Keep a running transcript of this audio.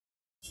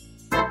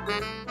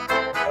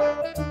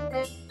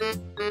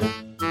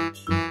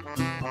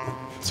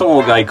Some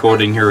old guy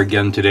coding here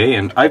again today,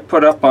 and I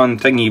put up on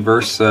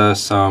Thingiverse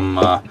some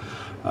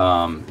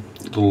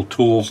little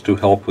tools to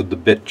help with the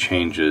bit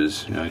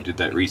changes. You know, I did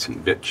that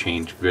recent bit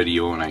change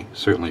video, and I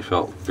certainly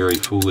felt very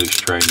foolish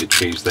trying to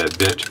change that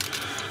bit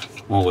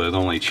with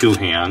only 2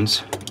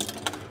 hands.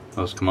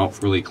 Those come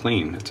out really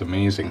clean. It's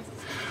amazing.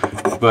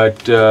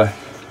 But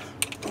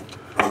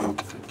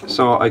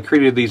so I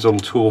created these little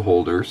tool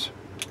holders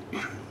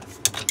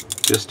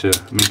just to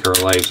make our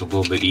lives a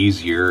little bit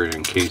easier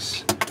in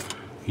case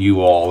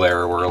you all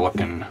there were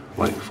looking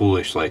like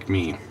foolish like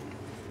me.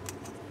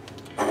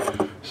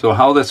 So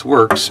how this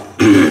works,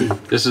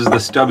 this is the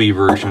stubby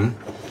version.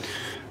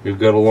 We've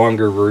got a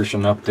longer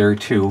version up there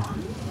too.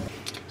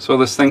 So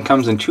this thing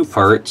comes in 2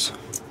 parts.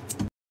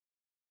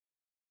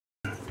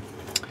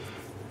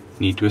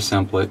 Need to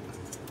assemble it.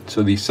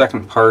 So the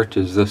second part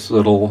is this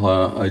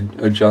little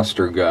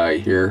adjuster guy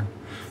here.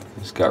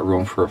 It's got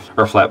room for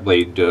a flat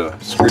blade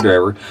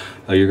screwdriver.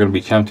 You're going to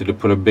be tempted to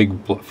put a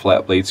big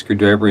flat blade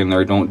screwdriver in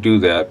there. Don't do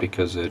that,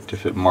 because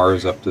if it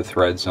mars up the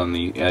threads on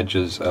the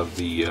edges of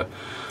the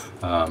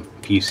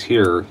piece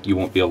here, you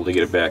won't be able to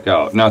get it back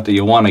out. Not that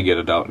you want to get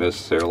it out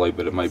necessarily,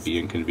 but it might be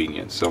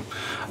inconvenient. So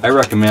I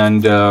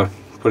recommend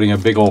putting a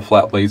big old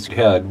flat blade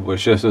head,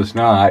 which this is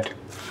not,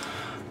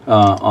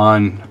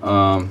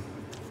 on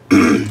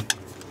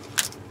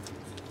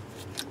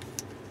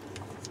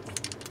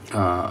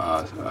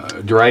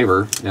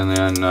driver, and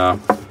then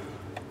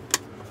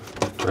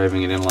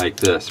driving it in like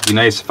this. It'd be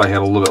nice if I had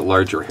a little bit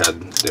larger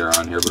head there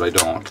on here, but I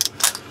don't.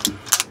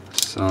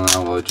 So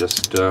now we'll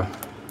just drive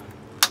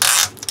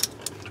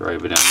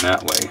it in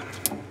that way.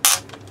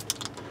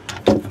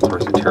 Of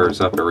course it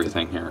tears up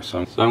everything here. So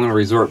I'm going to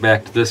resort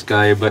back to this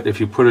guy, but if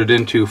you put it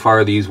in too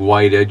far, these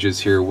wide edges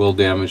here will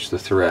damage the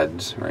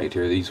threads. Right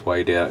here, these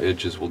wide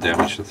edges will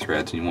damage the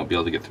threads, and you won't be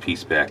able to get the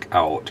piece back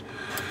out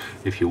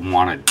if you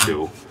wanted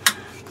to.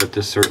 But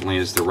this certainly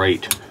is the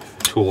right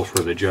tool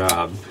for the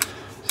job.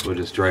 So we'll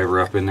just drive her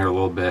up in there a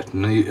little bit,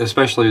 and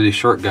especially these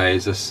short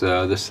guys, this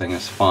thing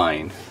is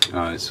fine.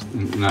 It's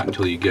not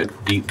until you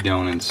get deep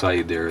down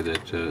inside there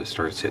that it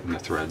starts hitting the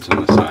threads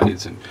on the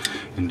sides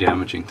and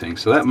damaging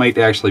things. So that might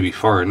actually be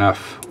far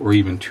enough, or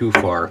even too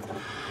far,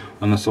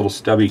 on this little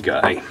stubby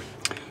guy.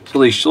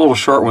 So these little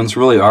short ones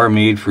really are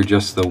made for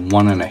just the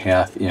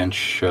 1.5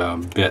 inch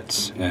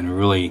bits, and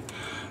really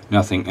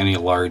nothing any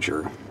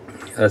larger.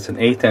 That's an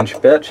 1/8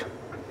 inch bit.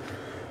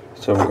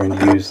 So we're going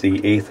to use the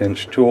 1/8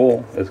 inch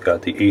tool. It's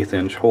got the 1/8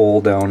 inch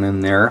hole down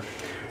in there,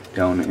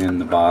 down in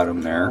the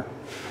bottom there.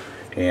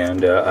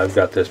 And I've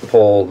got this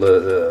pull,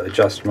 the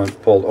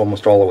adjustment pulled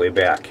almost all the way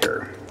back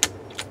here.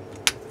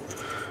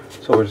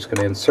 So we're just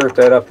going to insert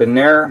that up in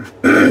there.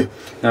 Now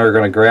we're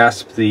going to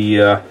grasp the,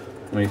 let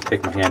me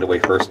take my hand away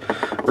first.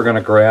 We're going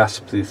to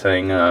grasp the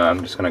thing.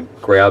 I'm just going to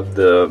grab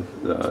the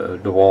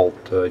DeWalt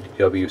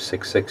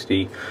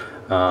W660.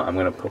 I'm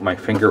going to put my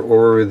finger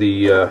over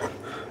the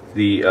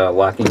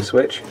locking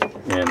switch,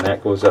 and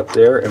that goes up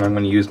there, and I'm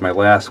going to use my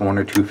last 1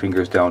 or 2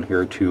 fingers down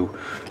here to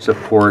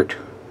support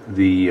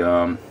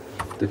the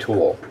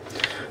tool.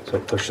 So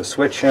push the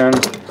switch in.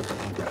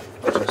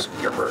 Just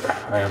give her,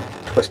 I am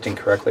twisting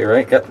correctly,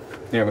 right? Yep,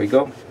 there we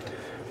go.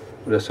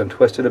 We'll just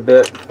untwist it a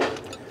bit.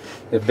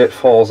 The bit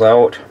falls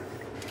out.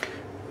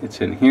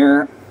 It's in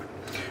here.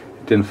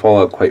 It didn't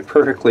fall out quite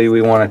perfectly.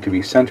 We want it to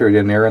be centered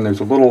in there, and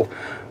there's a little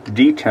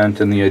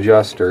detent in the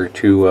adjuster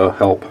to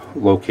help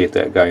locate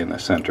that guy in the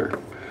center.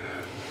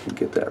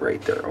 Get that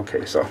right there.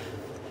 Okay, so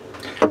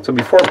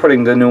before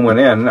putting the new one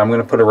in, I'm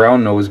going to put a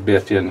round nose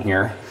bit in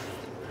here.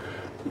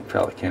 You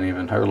probably can't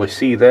even hardly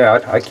see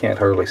that. I can't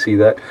hardly see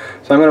that.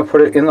 So I'm going to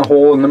put it in the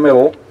hole in the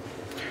middle,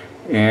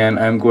 and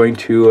I'm going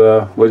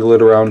to wiggle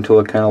it around until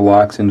it kind of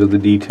locks into the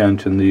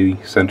detent in the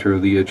center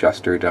of the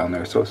adjuster down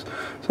there. So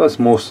it's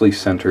mostly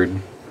centered.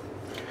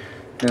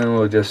 And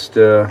we'll just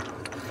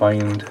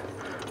find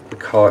the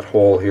collet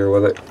hole here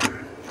with it.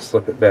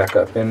 Slip it back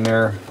up in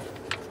there.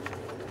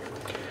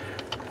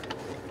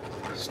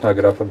 Snug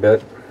it up a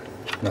bit.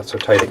 Not so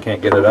tight it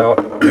can't get it out.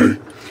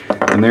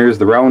 And there's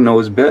the round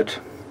nose bit.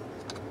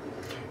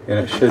 And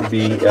it should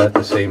be at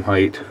the same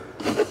height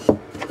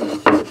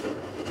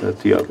that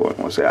the other one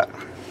was at.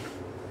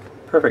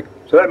 Perfect.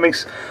 So that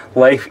makes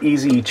life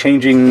easy,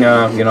 changing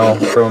you know,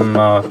 from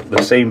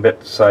the same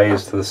bit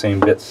size to the same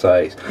bit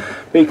size.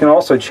 But you can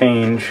also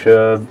change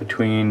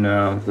between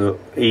the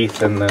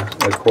 1/8 and the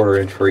 1/4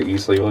 inch very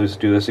easily. We'll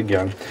just do this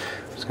again.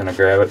 Just going to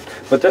grab it.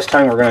 But this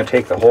time we're going to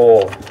take the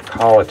whole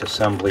collet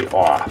assembly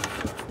off.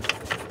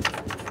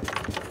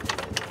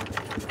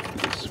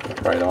 Just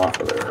right off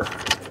of there.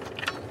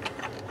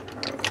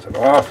 Is it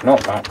off? No,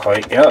 not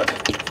quite yet.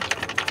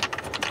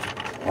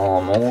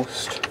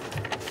 Almost.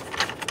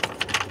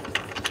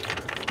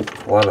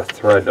 A lot of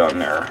thread on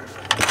there.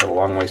 Got a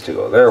long ways to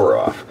go. There, we're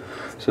off.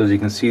 So as you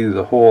can see,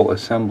 the whole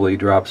assembly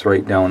drops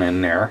right down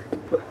in there.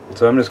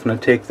 So I'm just going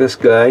to take this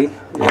guy,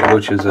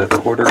 which is a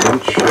 1/4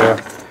 inch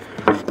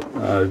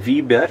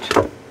V-bit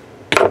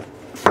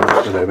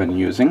that I've been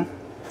using.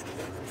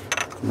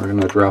 We're going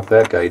to drop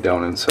that guy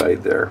down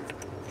inside there.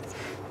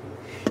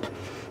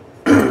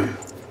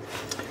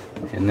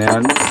 And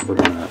then we're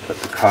going to put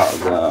the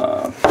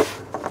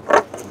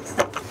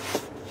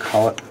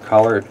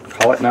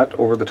collet nut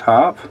over the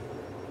top.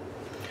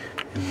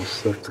 And we'll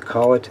slip the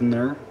collet in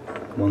there.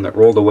 One that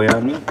rolled away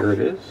on me. Here it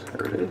is.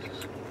 There it is.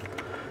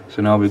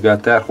 So now we've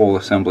got that whole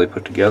assembly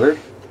put together.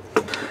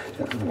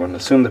 And we're going to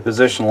assume the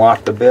position,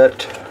 lock the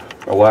bit,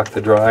 or lock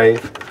the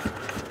drive,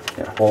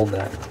 and hold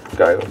that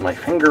guy with my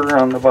finger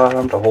on the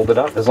bottom to hold it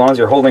up. As long as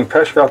you're holding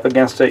pressure up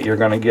against it, you're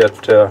going to get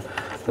the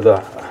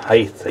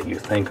height that you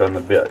think on the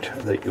bit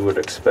that you would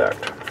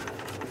expect.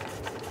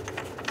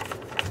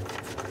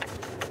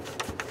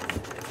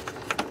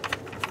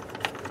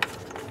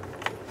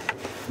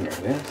 There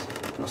it is.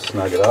 I'll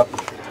snug it up.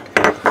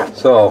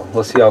 So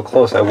let's see how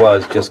close I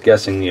was just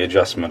guessing the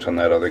adjustment on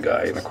that other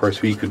guy. And of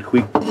course we could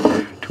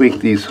tweak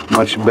these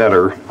much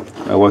better.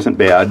 I wasn't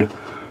bad.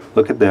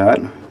 Look at that.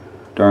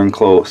 Darn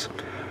close.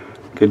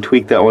 Could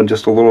tweak that one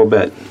just a little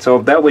bit. So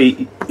that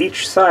way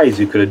each size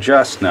you could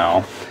adjust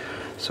now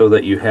so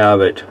that you have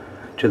it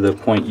to the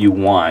point you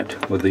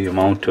want with the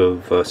amount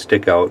of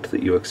stick out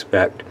that you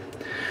expect.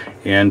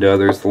 And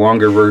there's the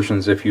longer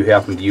versions if you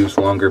happen to use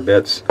longer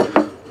bits.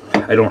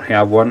 I don't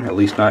have one, at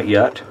least not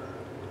yet.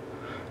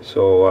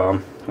 So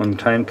when the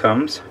time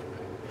comes,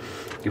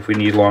 if we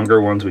need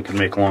longer ones, we can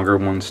make longer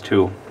ones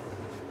too.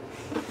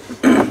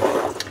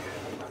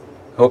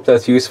 I hope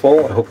that's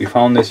useful. I hope you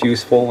found this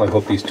useful. I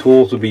hope these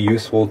tools will be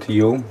useful to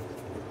you.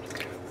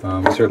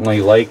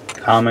 Certainly like,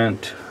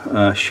 comment,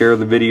 share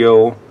the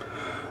video.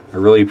 I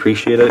really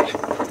appreciate it.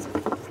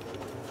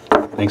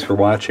 Thanks for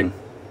watching.